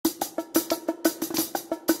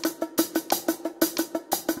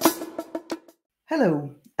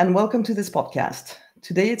Hello, and welcome to this podcast.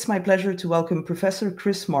 Today it's my pleasure to welcome Professor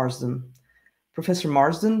Chris Marsden. Professor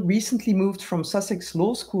Marsden recently moved from Sussex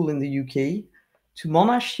Law School in the UK to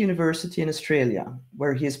Monash University in Australia,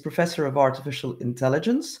 where he is Professor of Artificial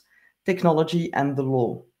Intelligence, Technology and the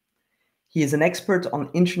Law. He is an expert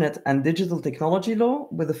on Internet and digital technology law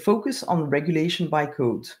with a focus on regulation by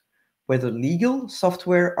code, whether legal,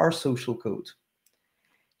 software, or social code.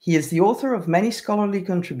 He is the author of many scholarly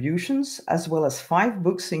contributions, as well as 5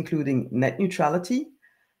 books, including Net Neutrality,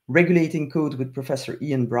 Regulating Code with Professor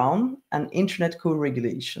Ian Brown, and Internet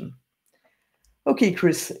Co-Regulation. Okay,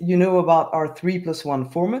 Chris, you know about our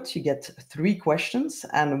 3+1 format. You get 3 questions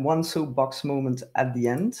and 1 soapbox moment at the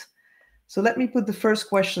end. So let me put the first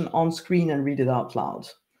question on screen and read it out loud.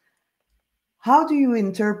 How do you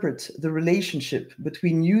interpret the relationship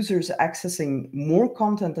between users accessing more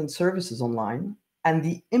content and services online and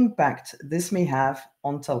the impact this may have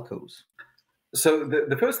on telcos? So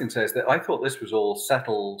the first thing to say is that I thought this was all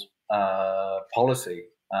settled policy,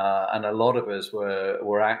 and a lot of us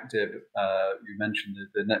were active. You mentioned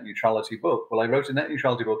the net neutrality book. Well, I wrote a net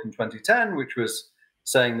neutrality book in 2010, which was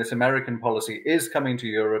saying this American policy is coming to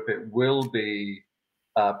Europe. It will be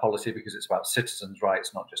policy because it's about citizens'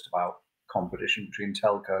 rights, not just about competition between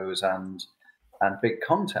telcos and big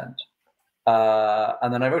content.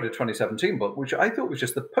 And then I wrote a 2017 book, which I thought was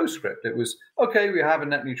just the postscript. It was, okay, we have a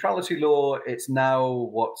net neutrality law. It's now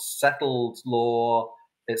what's settled law.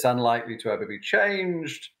 It's unlikely to ever be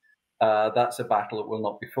changed. That's a battle that will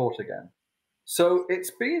not be fought again. So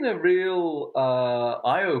it's been a real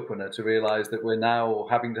eye-opener to realize that we're now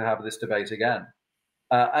having to have this debate again.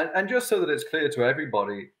 And just so that it's clear to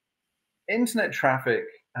everybody, internet traffic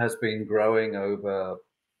has been growing over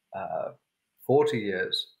 40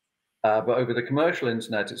 years. But over the commercial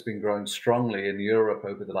internet, it's been growing strongly in Europe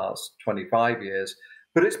over the last 25 years.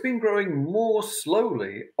 But it's been growing more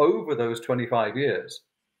slowly over those 25 years.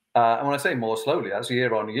 And when I say more slowly, that's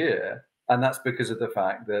year on year. And that's because of the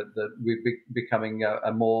fact that we're becoming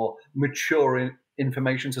a more mature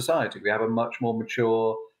information society. We have a much more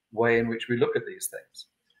mature way in which we look at these things.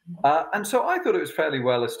 And so I thought it was fairly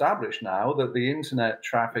well established now that the internet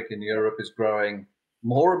traffic in Europe is growing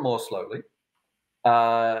more and more slowly.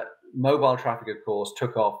 Mobile traffic, of course,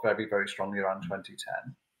 took off very, very strongly around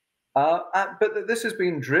 2010. But this has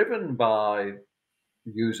been driven by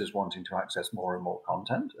users wanting to access more and more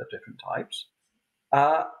content of different types.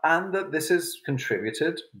 And that this has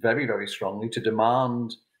contributed very, very strongly to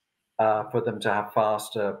demand for them to have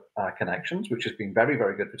faster connections, which has been very,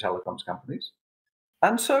 very good for telecoms companies.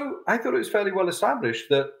 And so I thought it was fairly well established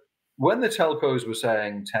that when the telcos were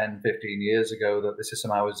saying 10, 15 years ago that this is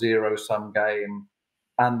somehow a zero-sum game,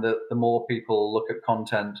 and that the more people look at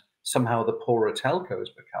content, somehow the poorer telcos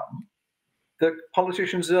become, the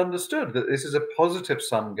politicians have understood that this is a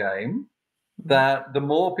positive-sum game, that the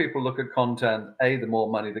more people look at content, the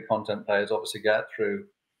more money the content players obviously get through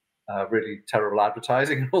really terrible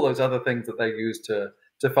advertising and all those other things that they use to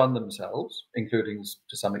fund themselves, including,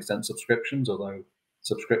 to some extent, subscriptions, although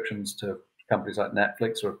subscriptions to companies like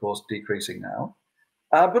Netflix are, of course, decreasing now.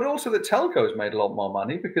 But also the telcos made a lot more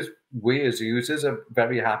money because we as users are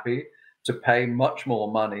very happy to pay much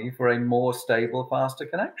more money for a more stable, faster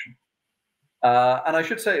connection. And I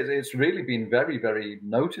should say it's really been very, very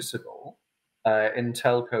noticeable in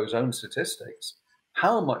telcos' own statistics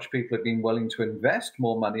how much people have been willing to invest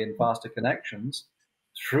more money in faster connections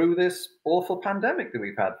through this awful pandemic that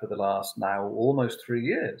we've had for the last now almost 3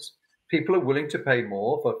 years. People are willing to pay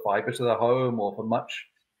more for fiber to the home or for much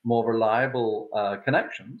more reliable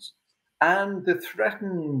connections, and the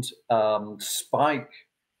threatened spike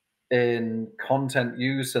in content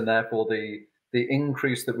use and therefore the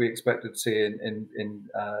increase that we expected to see in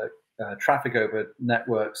traffic over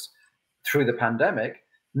networks through the pandemic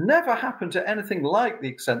never happened to anything like the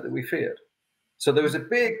extent that we feared. So there was a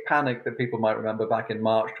big panic that people might remember back in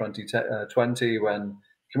March 2020 when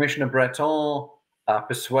Commissioner Breton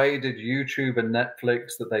persuaded YouTube and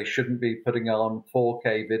Netflix that they shouldn't be putting on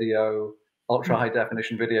 4K video, ultra high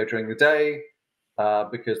definition video during the day,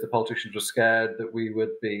 because the politicians were scared that we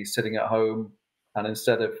would be sitting at home and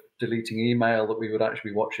instead of deleting email, that we would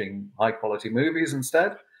actually be watching high quality movies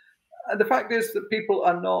instead. And the fact is that people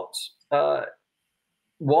are not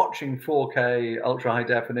watching 4K ultra high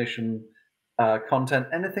definition content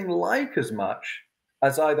anything like as much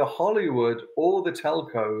as either Hollywood or the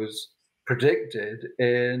telcos predicted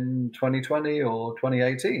in 2020 or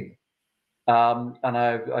 2018. And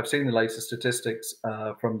I've seen the latest statistics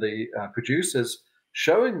from the producers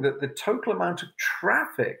showing that the total amount of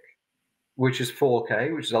traffic, which is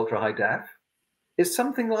 4K, which is ultra high def, is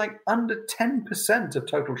something like under 10% of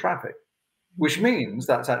total traffic. which means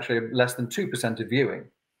that's actually less than 2% of viewing.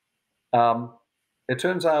 It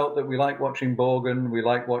turns out that we like watching Borgen, we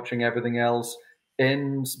like watching everything else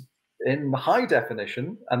in high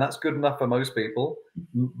definition, and that's good enough for most people.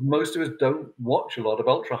 Most of us don't watch a lot of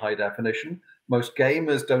ultra high definition. Most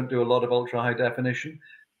gamers don't do a lot of ultra high definition.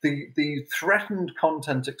 The threatened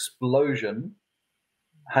content explosion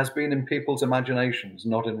has been in people's imaginations,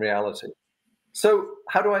 not in reality. So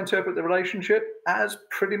how do I interpret the relationship? As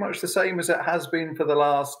pretty much the same as it has been for the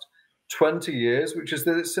last 20 years, which is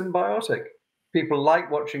that it's symbiotic. People like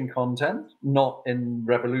watching content, not in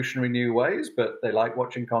revolutionary new ways, but they like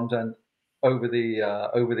watching content over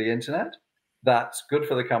the internet. That's good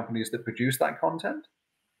for the companies that produce that content.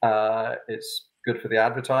 It's good for the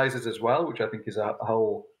advertisers as well, which I think is a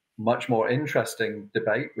whole much more interesting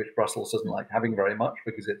debate, which Brussels doesn't like having very much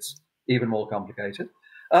because it's even more complicated.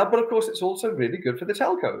 But of course, it's also really good for the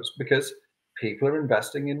telcos because people are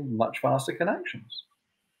investing in much faster connections.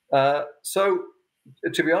 So,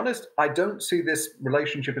 to be honest, I don't see this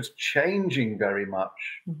relationship as changing very much.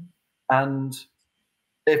 And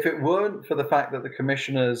if it weren't for the fact that the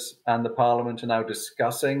commissioners and the Parliament are now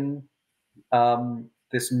discussing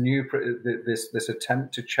this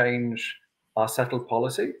attempt to change our settled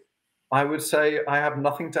policy, I would say I have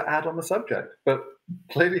nothing to add on the subject. But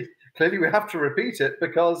clearly we have to repeat it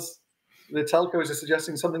because the telcos are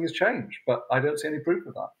suggesting something has changed, but I don't see any proof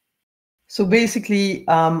of that. So basically,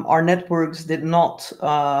 our networks did not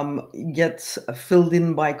get filled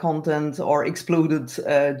in by content or exploded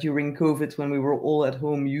during COVID when we were all at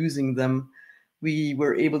home using them. We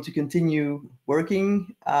were able to continue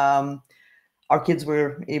working. Our kids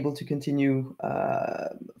were able to continue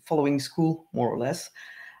following school, more or less.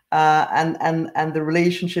 And the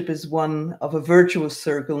relationship is one of a virtuous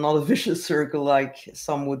circle, not a vicious circle, like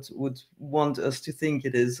some would want us to think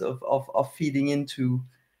it is, of feeding into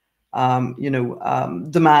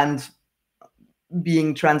demand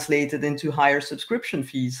being translated into higher subscription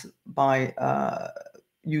fees by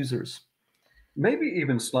users. Maybe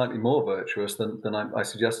even slightly more virtuous than I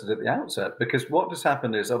suggested at the outset, because what has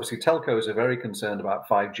happened is obviously telcos are very concerned about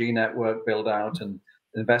 5G network build out and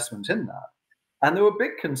investment in that. And there were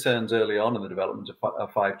big concerns early on in the development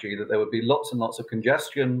of 5G that there would be lots and lots of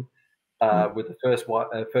congestion with the first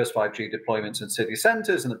 5G deployments in city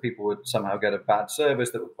centres, and that people would somehow get a bad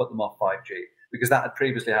service that would put them off 5G, because that had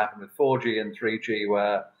previously happened with 4G and 3G,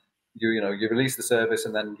 where you release the service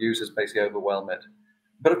and then users basically overwhelm it.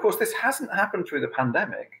 But of course, this hasn't happened through the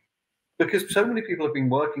pandemic because so many people have been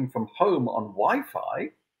working from home on Wi-Fi.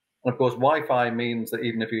 And of course, Wi-Fi means that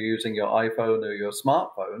even if you're using your iPhone or your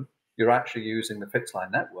smartphone, you're actually using the fixed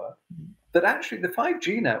line network. That actually the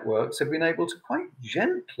 5G networks have been able to quite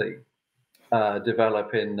gently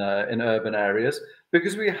develop in urban areas,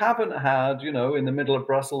 because we haven't had, in the middle of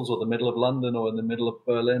Brussels or the middle of London or in the middle of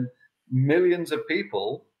Berlin, millions of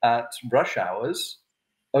people at rush hours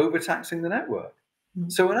overtaxing the network.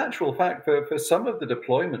 So in actual fact, for some of the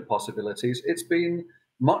deployment possibilities, it's been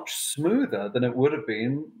much smoother than it would have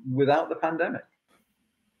been without the pandemic.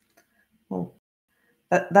 Well,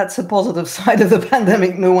 that's a positive side of the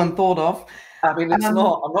pandemic no one thought of. I mean, it's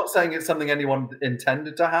not. I'm not saying it's something anyone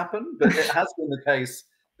intended to happen, but it has been the case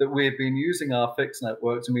that we've been using our fixed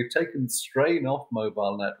networks and we've taken strain off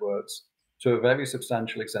mobile networks to a very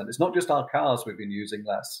substantial extent. It's not just our cars we've been using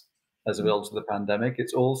less as a result of the pandemic,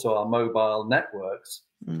 it's also our mobile networks.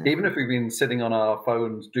 Even if we've been sitting on our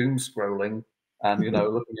phones doom scrolling and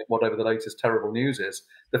looking at whatever the latest terrible news is,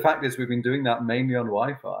 the fact is we've been doing that mainly on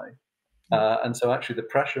Wi-Fi. And so actually the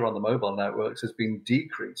pressure on the mobile networks has been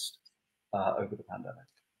decreased over the pandemic.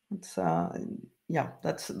 It's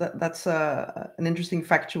that's an interesting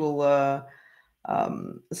factual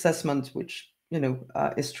assessment, which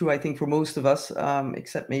is true, I think, for most of us,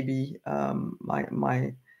 except maybe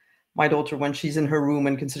my daughter when she's in her room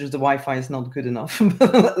and considers the Wi-Fi is not good enough.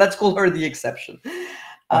 Let's call her the exception.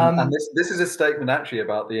 And this is a statement actually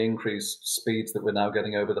about the increased speeds that we're now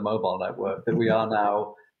getting over the mobile network, that we are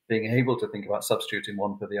now being able to think about substituting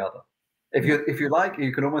one for the other. If you like,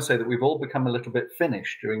 you can almost say that we've all become a little bit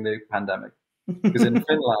Finnish during the pandemic, because in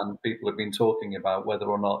Finland, people have been talking about whether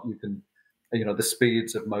or not you can, the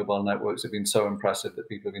speeds of mobile networks have been so impressive that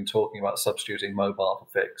people have been talking about substituting mobile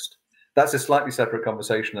for fixed. That's a slightly separate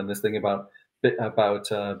conversation than this thing about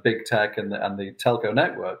big tech and the telco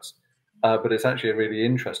networks. But it's actually a really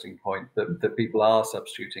interesting point that people are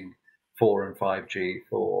substituting 4 and 5G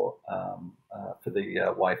for the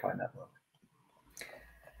Wi-Fi network.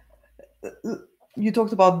 You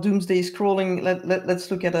talked about doomsday scrolling.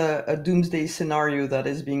 Let's look at a doomsday scenario that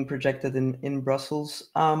is being projected in Brussels,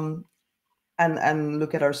 and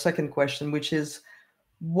look at our second question, which is,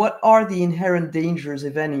 What are the inherent dangers,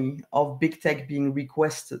 if any, of big tech being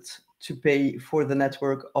requested to pay for the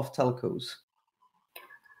network of telcos?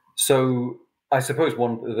 So I suppose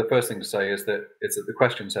the first thing to say is that the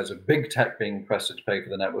question says of big tech being requested to pay for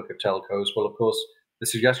the network of telcos. Well, of course, the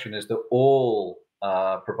suggestion is that all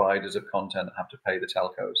providers of content have to pay the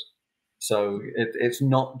telcos. So it's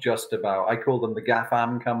not just about, I call them the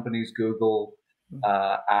GAFAM companies, Google,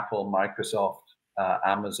 Apple, Microsoft,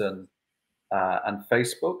 Amazon, and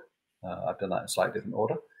Facebook. I've done that in slightly different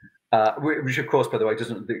order. Which, of course, by the way,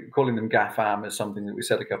 calling them GAFAM is something that we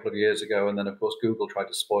said a couple of years ago, and then, of course, Google tried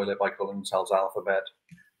to spoil it by calling themselves Alphabet,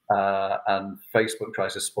 and Facebook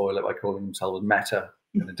tries to spoil it by calling themselves Meta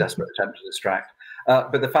in a desperate attempt to distract.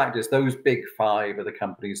 But the fact is, those big five are the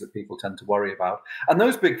companies that people tend to worry about, and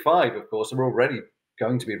those big five, of course, are already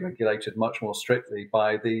going to be regulated much more strictly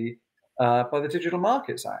by the Digital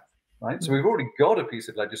Markets Act, right? So we've already got a piece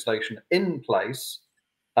of legislation in place.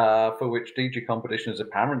 For which DG Competition is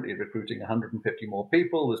apparently recruiting 150 more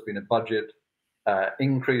people. There's been a budget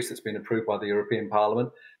increase that's been approved by the European Parliament.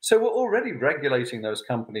 So we're already regulating those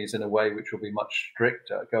companies in a way which will be much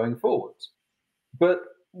stricter going forwards. But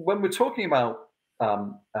when we're talking about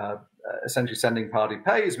essentially sending party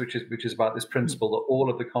pays, which is about this principle that all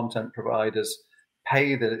of the content providers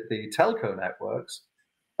pay the telco networks,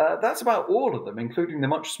 that's about all of them, including the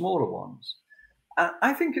much smaller ones.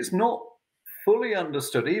 I think it's not fully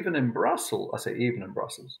understood, even in Brussels,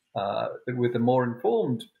 with the more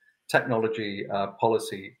informed technology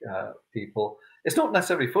policy people, it's not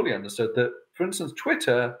necessarily fully understood that, for instance,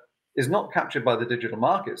 Twitter is not captured by the Digital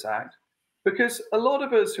Markets Act because a lot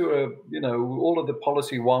of us who are, all of the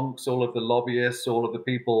policy wonks, all of the lobbyists, all of the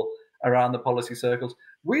people around the policy circles,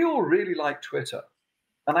 we all really like Twitter.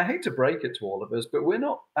 And I hate to break it to all of us, but we're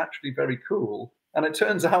not actually very cool. And it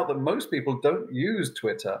turns out that most people don't use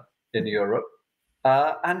Twitter in Europe,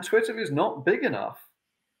 and Twitter is not big enough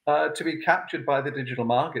to be captured by the Digital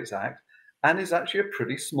Markets Act, and is actually a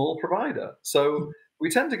pretty small provider. So we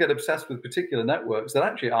tend to get obsessed with particular networks that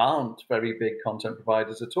actually aren't very big content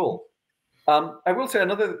providers at all. I will say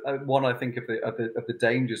another one. I think of the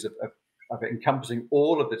dangers of encompassing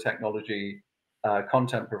all of the technology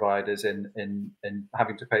content providers in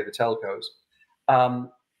having to pay the telcos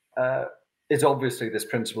is obviously this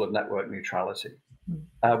principle of network neutrality.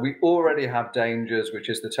 We already have dangers, which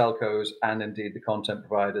is the telcos and indeed the content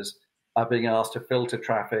providers are being asked to filter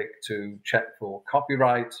traffic to check for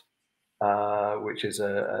copyright, which is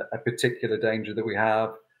a particular danger that we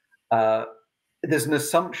have. There's an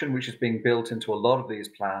assumption which is being built into a lot of these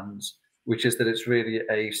plans, which is that it's really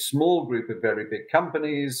a small group of very big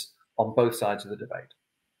companies on both sides of the debate.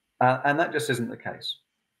 And that just isn't the case.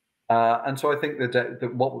 And so I think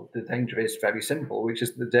that what the danger is very simple, which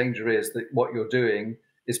is the danger is that what you're doing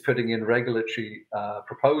is putting in regulatory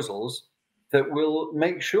proposals that will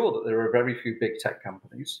make sure that there are very few big tech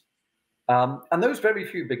companies. And those very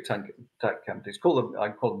few big tech companies, I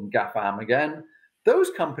call them GAFAM again, those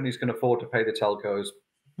companies can afford to pay the telcos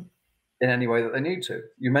in any way that they need to.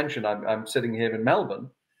 You mentioned I'm sitting here in Melbourne,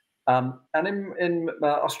 and in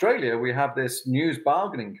Australia, we have this news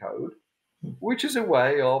bargaining code, which is a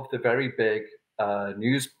way of the very big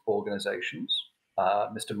news organizations,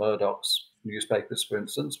 Mr. Murdoch's newspapers, for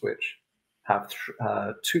instance, which have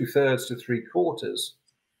 2/3 to 3/4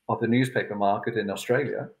 of the newspaper market in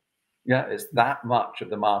Australia. Yeah, it's that much of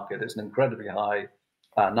the market. It's an incredibly high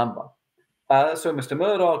number. So Mr.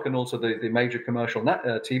 Murdoch and also the major commercial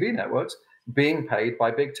TV networks being paid by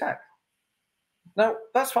big tech. Now,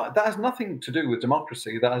 that's fine. That has nothing to do with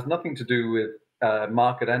democracy. That has nothing to do with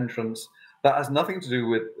market entrance. That has nothing to do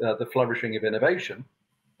with the flourishing of innovation.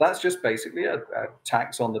 That's just basically a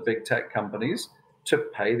tax on the big tech companies to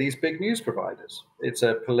pay these big news providers. It's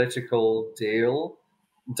a political deal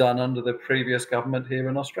done under the previous government here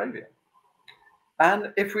in Australia.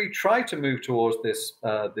 And if we try to move towards this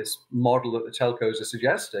model that the telcos are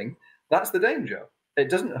suggesting, that's the danger. It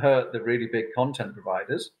doesn't hurt the really big content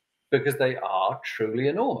providers because they are truly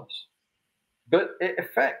enormous, but it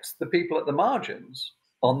affects the people at the margins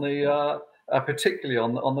on the particularly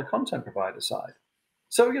on the content provider side.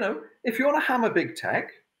 So if you want to hammer big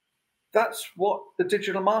tech, that's what the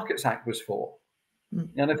Digital Markets Act was for.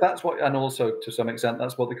 And if that's what, and also to some extent,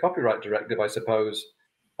 that's what the Copyright Directive, I suppose,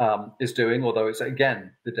 is doing. Although it's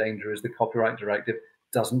again, the danger is the Copyright Directive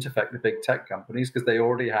doesn't affect the big tech companies because they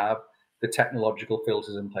already have the technological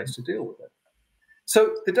filters in place to deal with it.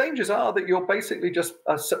 So the dangers are that you're basically just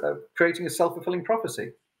creating a self-fulfilling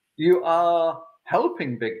prophecy. You are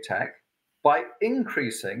helping big tech by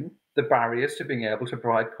increasing the barriers to being able to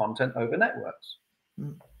provide content over networks.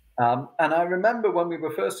 And I remember when we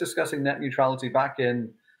were first discussing net neutrality back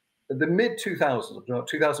in the mid-2000s,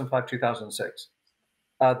 2005, 2006,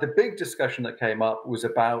 the big discussion that came up was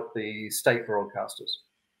about the state broadcasters.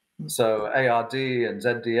 So ARD and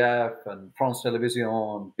ZDF and France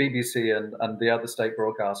Télévisions, BBC and the other state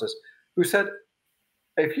broadcasters, who said,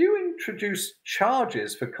 if you introduce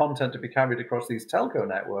charges for content to be carried across these telco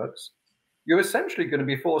networks, you're essentially going to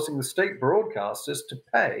be forcing the state broadcasters to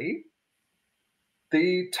pay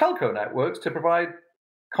the telco networks to provide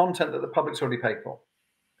content that the public's already paid for.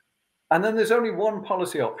 And then there's only one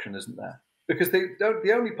policy option, isn't there? Because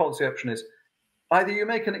the only policy option is either you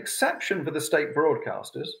make an exception for the state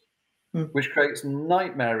broadcasters, which creates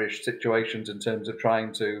nightmarish situations in terms of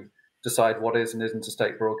trying to decide what is and isn't a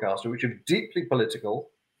state broadcaster, which are deeply political,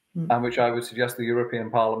 and which I would suggest the European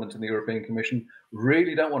Parliament and the European Commission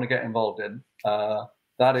really don't want to get involved in.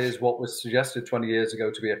 That is what was suggested 20 years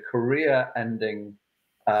ago to be a career-ending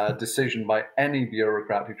decision by any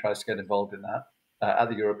bureaucrat who tries to get involved in that at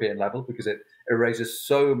the European level, because it raises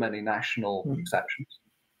so many national exceptions.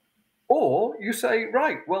 Or you say,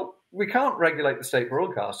 right, well, we can't regulate the state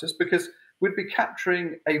broadcasters because we'd be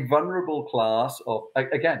capturing a vulnerable class of,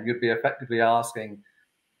 again, you'd be effectively asking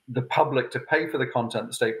the public to pay for the content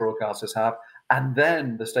the state broadcasters have, and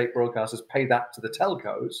then the state broadcasters pay that to the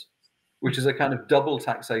telcos, which is a kind of double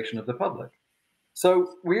taxation of the public.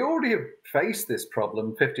 So we already have faced this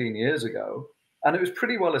problem 15 years ago, and it was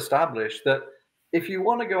pretty well established that if you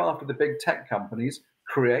want to go after the big tech companies,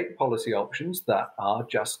 create policy options that are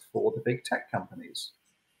just for the big tech companies.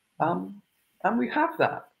 And we have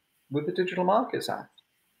that with the Digital Markets Act.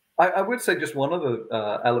 I would say just one other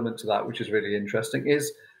element to that, which is really interesting,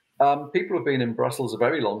 is people who've been in Brussels a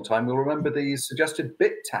very long time will remember the suggested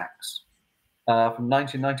bit tax from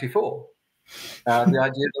 1994. The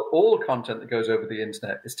idea that all content that goes over the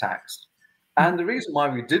internet is taxed. And the reason why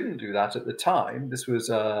we didn't do that at the time, this was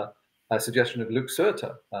a suggestion of Luc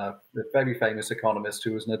Surter, the very famous economist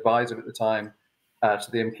who was an advisor at the time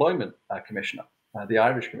to the Employment Commissioner, the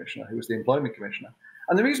Irish Commissioner, who was the Employment Commissioner.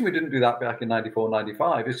 And the reason we didn't do that back in 94,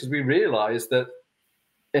 95 is because we realized that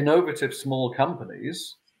innovative small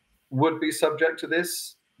companies would be subject to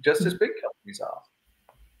this just as big companies are.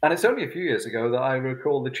 And it's only a few years ago that I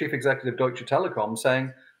recall the chief executive of Deutsche Telekom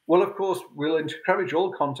saying, well, of course, we'll encourage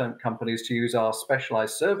all content companies to use our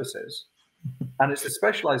specialized services. And it's the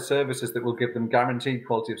specialized services that will give them guaranteed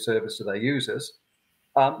quality of service to their users.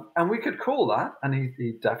 And we could call that, and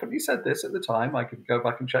he definitely said this at the time, I could go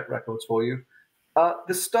back and check records for you,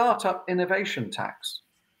 the startup innovation tax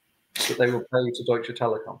that they will pay to Deutsche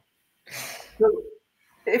Telekom. So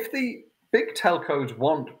if the big telcos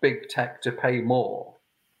want big tech to pay more,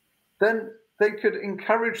 then they could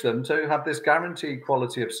encourage them to have this guaranteed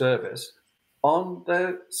quality of service on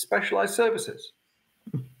their specialized services.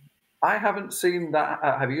 I haven't seen that.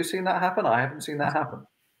 Have you seen that happen? I haven't seen that happen.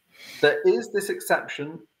 There is this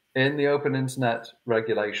exception in the open internet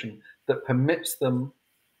regulation that permits them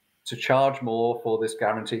to charge more for this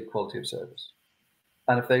guaranteed quality of service.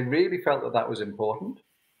 And if they really felt that that was important,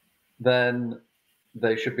 then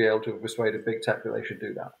they should be able to have persuaded big tech that they should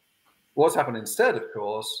do that. What's happened instead, of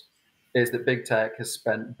course, is that big tech has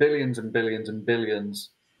spent billions and billions and billions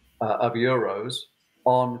of euros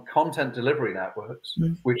on content delivery networks,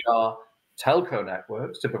 which are telco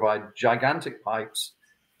networks to provide gigantic pipes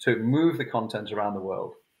to move the content around the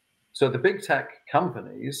world. So the big tech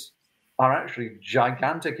companies are actually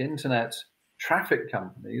gigantic internet traffic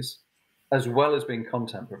companies, as well as being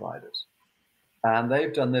content providers. And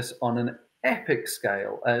they've done this on an epic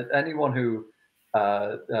scale. Anyone who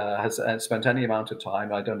has spent any amount of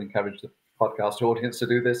time, I don't encourage the podcast audience to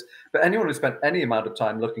do this, but anyone who spent any amount of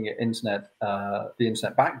time looking at internet, the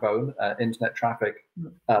internet backbone, internet traffic,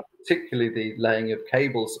 particularly the laying of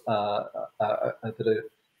cables that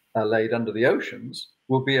are laid under the oceans,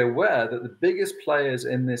 will be aware that the biggest players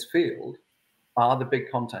in this field are the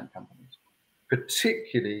big content companies,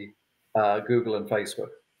 particularly Google and Facebook,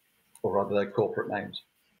 or rather their corporate names.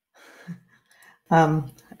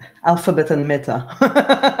 Alphabet and Meta.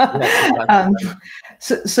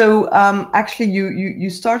 Actually, you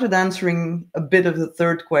started answering a bit of the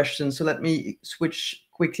third question. So let me switch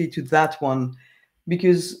quickly to that one,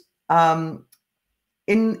 because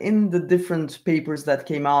in the different papers that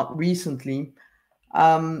came out recently,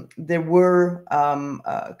 there were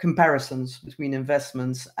comparisons between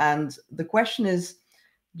investments. And the question is,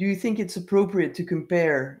 do you think it's appropriate to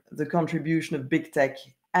compare the contribution of big tech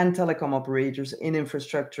and telecom operators in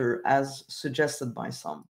infrastructure as suggested by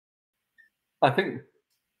some? I think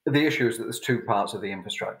the issue is that there's two parts of the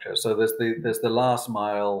infrastructure. So there's the last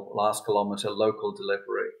mile, last kilometer local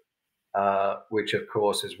delivery, which of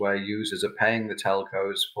course is where users are paying the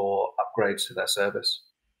telcos for upgrades to their service.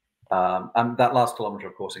 And that last kilometre,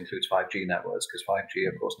 of course, includes 5G networks, because 5G,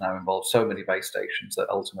 of course, now involves so many base stations that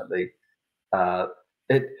ultimately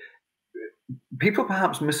people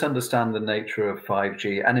perhaps misunderstand the nature of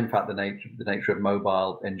 5G and, in fact, the nature of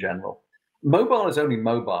mobile in general. Mobile is only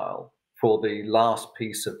mobile for the last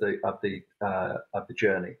piece of the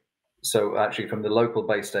journey. So actually, from the local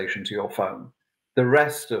base station to your phone, the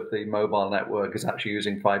rest of the mobile network is actually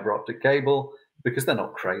using fiber optic cable, because they're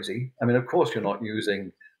not crazy. I mean, of course, you're not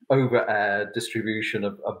using over-air distribution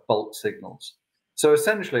of bulk signals. So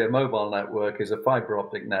essentially, a mobile network is a fiber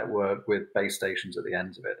optic network with base stations at the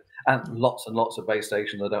ends of it, and lots of base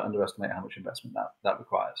stations. I don't underestimate how much investment that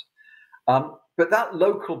requires. But that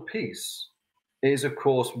local piece is, of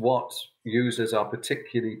course, what users are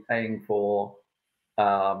particularly paying for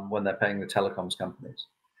when they're paying the telecoms companies.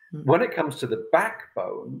 Mm-hmm. When it comes to the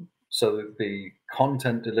backbone, so the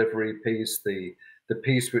content delivery piece, the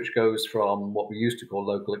piece which goes from what we used to call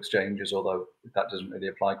local exchanges, although that doesn't really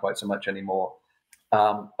apply quite so much anymore,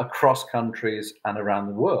 across countries and around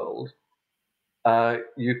the world,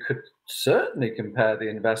 you could certainly compare the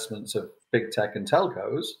investments of big tech and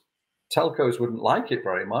telcos. Telcos wouldn't like it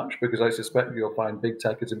very much, because I suspect you'll find big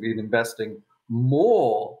tech has been investing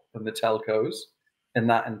more than the telcos in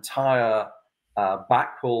that entire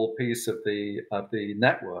backhaul piece of the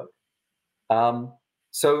network.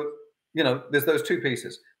 So, you know, there's those two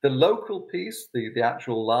pieces. The local piece, the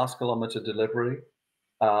actual last kilometer delivery,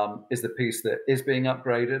 is the piece that is being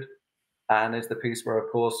upgraded, and is the piece where,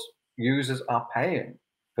 of course, users are paying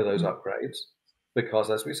for those upgrades,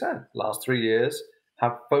 because, as we said, last 3 years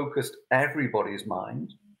have focused everybody's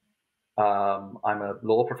mind. I'm a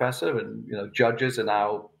law professor, and judges are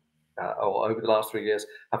now, or over the last 3 years,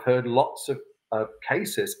 have heard lots of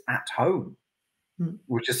cases at home,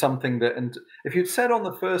 which is something that, and if you'd said on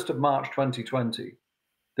the 1st of March 2020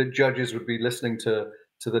 that judges would be listening to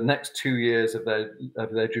the next 2 years of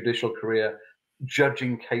their judicial career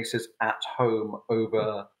judging cases at home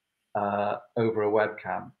over a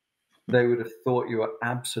webcam, they would have thought you were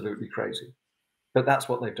absolutely crazy. But that's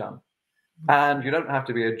what they've done. And you don't have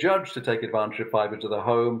to be a judge to take advantage of fiber to the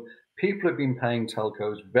home. People have been paying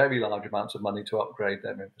telcos very large amounts of money to upgrade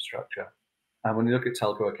their infrastructure. And when you look at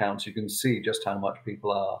telco accounts, you can see just how much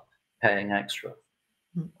people are paying extra.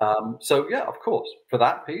 So, yeah, of course, for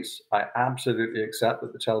that piece, I absolutely accept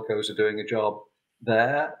that the telcos are doing a job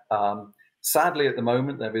there. Sadly, at the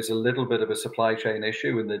moment, there is a little bit of a supply chain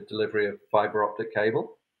issue in the delivery of fiber optic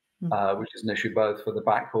cable, which is an issue both for the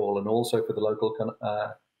backhaul and also for the local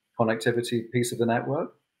connectivity piece of the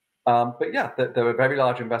network. But yeah, there are very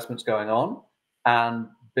large investments going on, and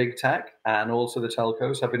big tech and also the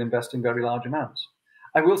telcos have been investing very large amounts.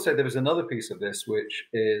 I will say there is another piece of this which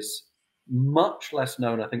is much less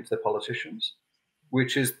known, I think, to the politicians,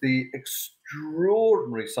 which is the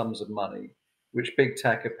extraordinary sums of money which big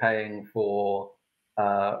tech are paying for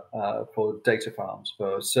data farms,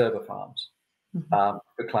 for server farms,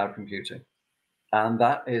 for cloud computing. And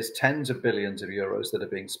that is tens of billions of euros that are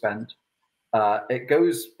being spent.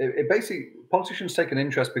 It basically, politicians take an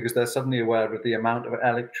interest because they're suddenly aware of the amount of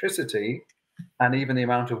electricity and even the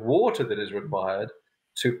amount of water that is required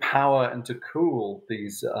to power and to cool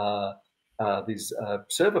these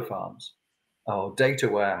server farms, or data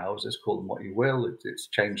warehouses, call them what you will. It's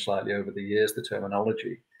changed slightly over the years, the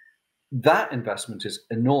terminology. That investment is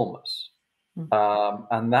enormous.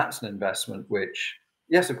 And that's an investment which,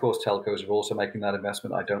 yes, of course, telcos are also making that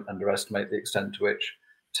investment. I don't underestimate the extent to which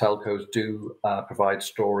telcos do provide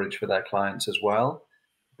storage for their clients as well.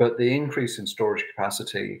 But the increase in storage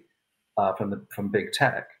capacity from big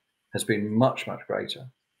tech has been much, much greater.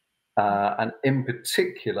 And in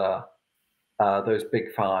particular, those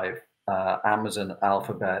big five, Amazon,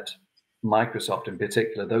 Alphabet, Microsoft in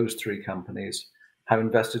particular, those three companies have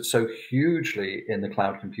invested so hugely in the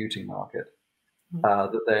cloud computing market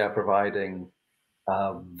that they are providing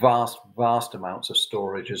vast, vast amounts of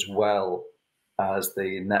storage as well as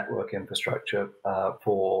the network infrastructure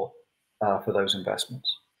for those investments.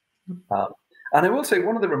 And I will say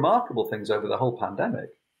one of the remarkable things over the whole pandemic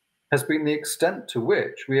has been the extent to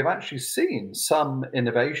which we have actually seen some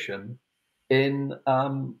innovation in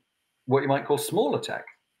what you might call smaller tech.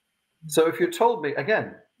 So if you told me,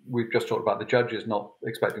 again, we've just talked about the judges not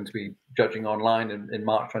expecting to be judging online in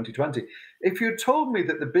March 2020. If you told me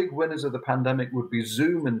that the big winners of the pandemic would be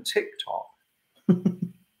Zoom and TikTok,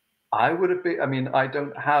 I would have been, I mean, I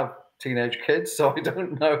don't have teenage kids, so I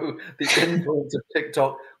don't know the influence of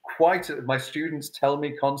TikTok quite. My students tell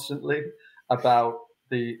me constantly about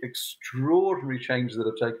the extraordinary changes that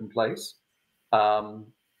have taken place.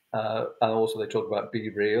 And also they talk about Be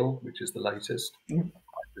Real, which is the latest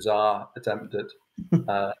bizarre attempt at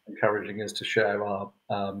encouraging us to share our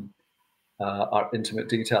intimate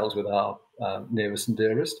details with our nearest and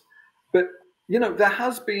dearest. But, there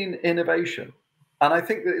has been innovation. And I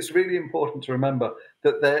think that it's really important to remember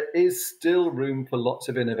that there is still room for lots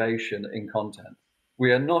of innovation in content.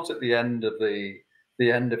 We are not at the end of the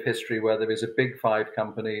end of history where there is a big five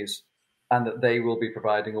companies and that they will be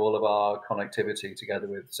providing all of our connectivity together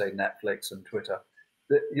with, say, Netflix and Twitter.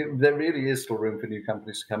 There really is still room for new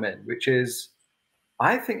companies to come in, which is,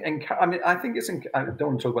 I think it's. I don't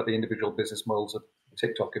want to talk about the individual business models of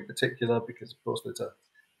TikTok in particular, because of course there's a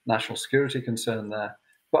national security concern there.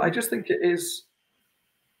 But I just think it is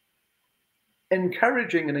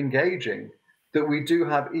encouraging and engaging that we do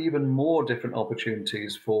have even more different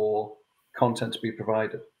opportunities for content to be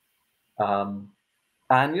provided. And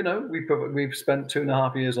we've spent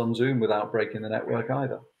 2.5 years on Zoom without breaking the network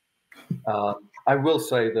either. I will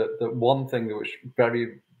say that one thing which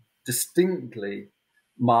very distinctly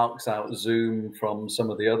marks out Zoom from some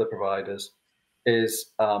of the other providers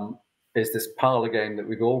is this parlor game that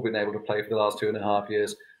we've all been able to play for the last 2.5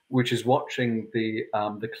 years, which is watching the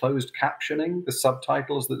closed captioning, the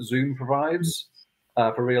subtitles that Zoom provides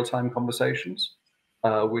for real-time conversations,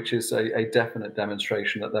 which is a definite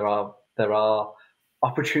demonstration that there are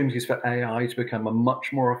opportunities for AI to become a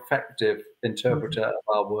much more effective interpreter of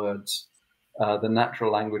our words. The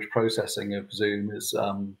natural language processing of Zoom is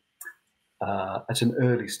at an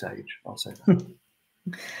early stage, I'll say that.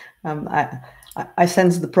 I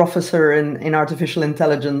sense the professor in artificial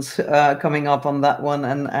intelligence coming up on that one,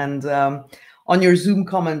 and on your Zoom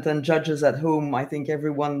comment and judges at home, I think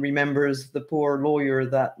everyone remembers the poor lawyer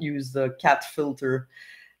that used the cat filter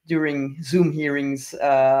during Zoom hearings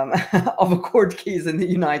of a court case in the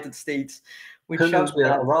United States. Which shows me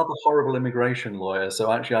a rather horrible immigration lawyer.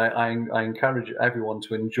 So actually, I encourage everyone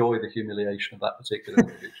to enjoy the humiliation of that particular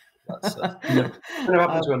individual. That's going to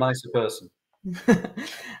happen to a nicer person.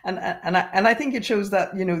 and I think it shows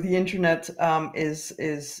that the internet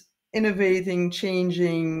is innovating,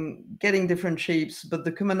 changing, getting different shapes, but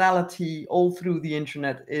the commonality all through the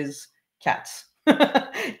internet is cats.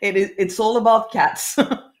 It's all about cats.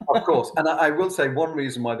 Of course, and I will say one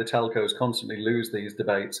reason why the telcos constantly lose these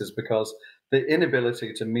debates is because the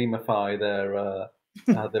inability to memify their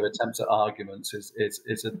attempts at arguments is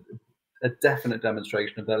a definite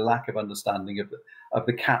demonstration of their lack of understanding of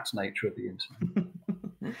the cat nature of the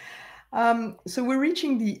internet. So we're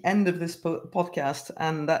reaching the end of this podcast,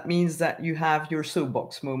 and that means that you have your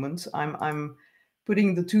soapbox moment. I'm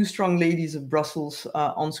putting the two strong ladies of Brussels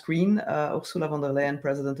on screen: Ursula von der Leyen,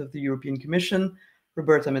 President of the European Commission;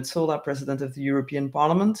 Roberta Metsola, President of the European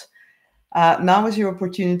Parliament. Now is your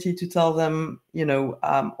opportunity to tell them,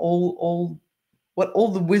 all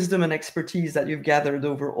the wisdom and expertise that you've gathered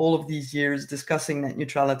over all of these years discussing net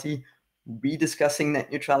neutrality, rediscussing net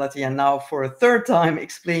neutrality, and now for a third time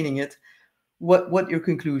explaining it, what your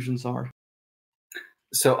conclusions are.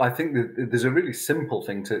 So I think that there's a really simple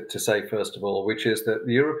thing to say, first of all, which is that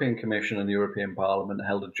the European Commission and the European Parliament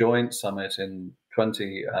held a joint summit in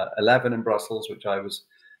 2011 in Brussels, which I was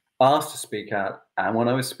asked to speak at. And when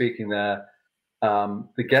I was speaking there,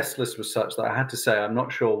 the guest list was such that I had to say, I'm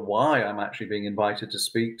not sure why I'm actually being invited to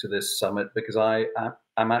speak to this summit, because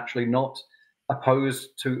I'm actually not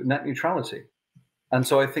opposed to net neutrality. And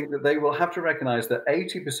so I think that they will have to recognize that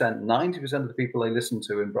 80%, 90% of the people they listen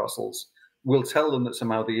to in Brussels will tell them that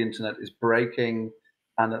somehow the internet is breaking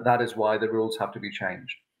and that is why the rules have to be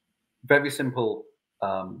changed. Very simple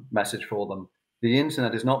message for them. The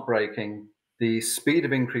internet is not breaking. The speed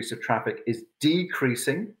of increase of traffic is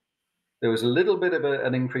decreasing. There was a little bit of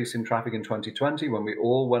an increase in traffic in 2020 when we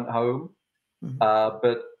all went home.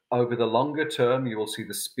 But over the longer term, you will see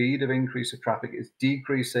the speed of increase of traffic is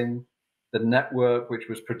decreasing. The network, which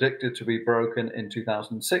was predicted to be broken in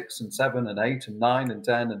 2006 and 7 and 8 and 9 and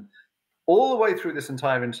 10 and all the way through this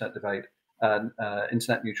entire internet debate,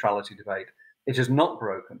 internet neutrality debate, it is not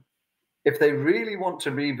broken. If they really want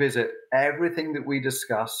to revisit everything that we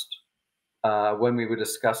discussed when we were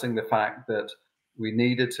discussing the fact that we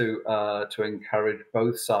needed to encourage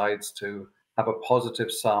both sides to have a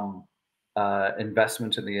positive sum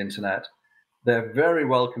investment in the internet, they're very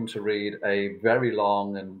welcome to read a very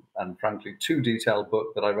long and frankly too detailed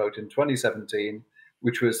book that I wrote in 2017,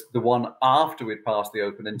 which was the one after we'd passed the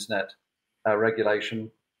open internet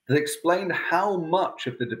regulation, that explained how much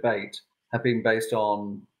of the debate had been based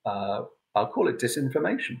on, I'll call it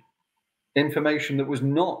disinformation, information that was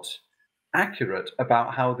not accurate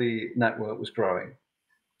about how the network was growing.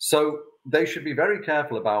 So they should be very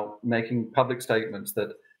careful about making public statements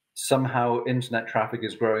that somehow internet traffic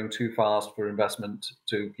is growing too fast for investment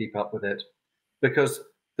to keep up with it, because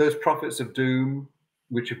those prophets of doom,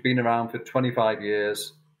 which have been around for 25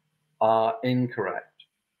 years, are incorrect.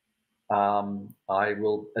 I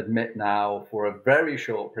will admit now, for a very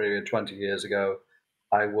short period, 20 years ago,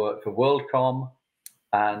 I worked for WorldCom,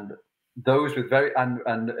 and those with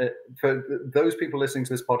for those people listening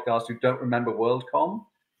to this podcast who don't remember WorldCom,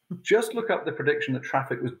 just look up the prediction that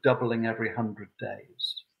traffic was doubling every 100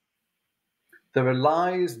 days. There are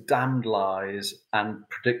lies, damned lies, and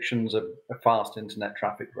predictions of a fast internet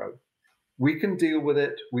traffic growth. We can deal with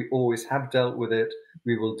it. We always have dealt with it.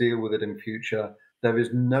 We will deal with it in future. There is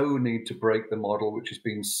no need to break the model, which has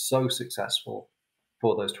been so successful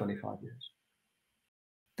for those 25 years.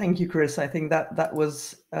 Thank you, Chris. I think that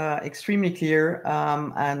was extremely clear.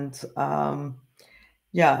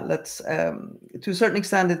 Yeah, let's to a certain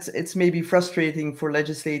extent, it's maybe frustrating for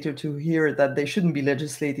legislator to hear that they shouldn't be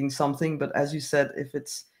legislating something. But as you said, if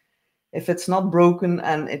it's not broken,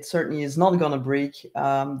 and it certainly is not going to break,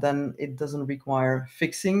 then it doesn't require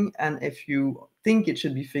fixing. And if you think it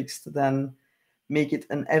should be fixed, then make it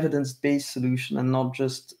an evidence-based solution and not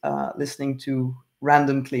just listening to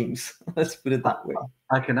random claims. Let's put it that way.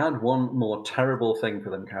 I can add one more terrible thing for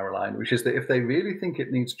them, Caroline, which is that if they really think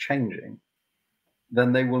it needs changing,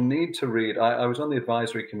 then they will need to read. I was on the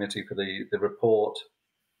advisory committee for the report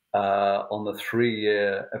on the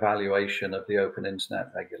 3-year evaluation of the open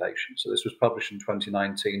internet regulation. So this was published in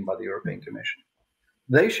 2019 by the European Commission.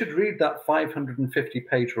 They should read that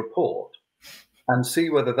 550-page report and see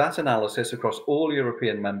whether that analysis across all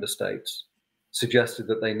European member states suggested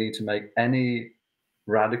that they need to make any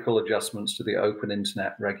radical adjustments to the open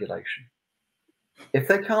internet regulation. If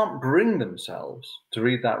they can't bring themselves to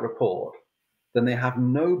read that report, then they have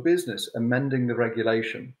no business amending the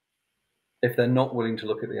regulation if they're not willing to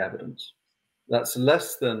look at the evidence. That's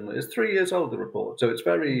it's 3 years old, the report. So it's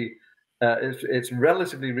it's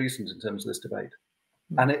relatively recent in terms of this debate.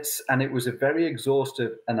 And it was a very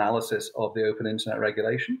exhaustive analysis of the open internet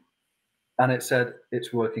regulation. And it said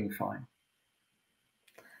it's working fine.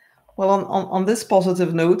 Well, on this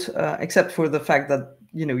positive note, except for the fact that,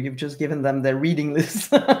 you've just given them their reading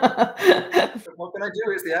list. What can I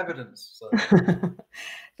do? It's the evidence. So.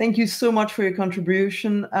 Thank you so much for your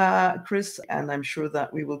contribution, Chris. And I'm sure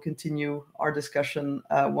that we will continue our discussion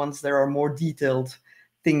once there are more detailed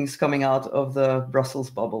things coming out of the Brussels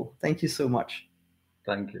bubble. Thank you so much.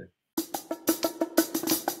 Thank you.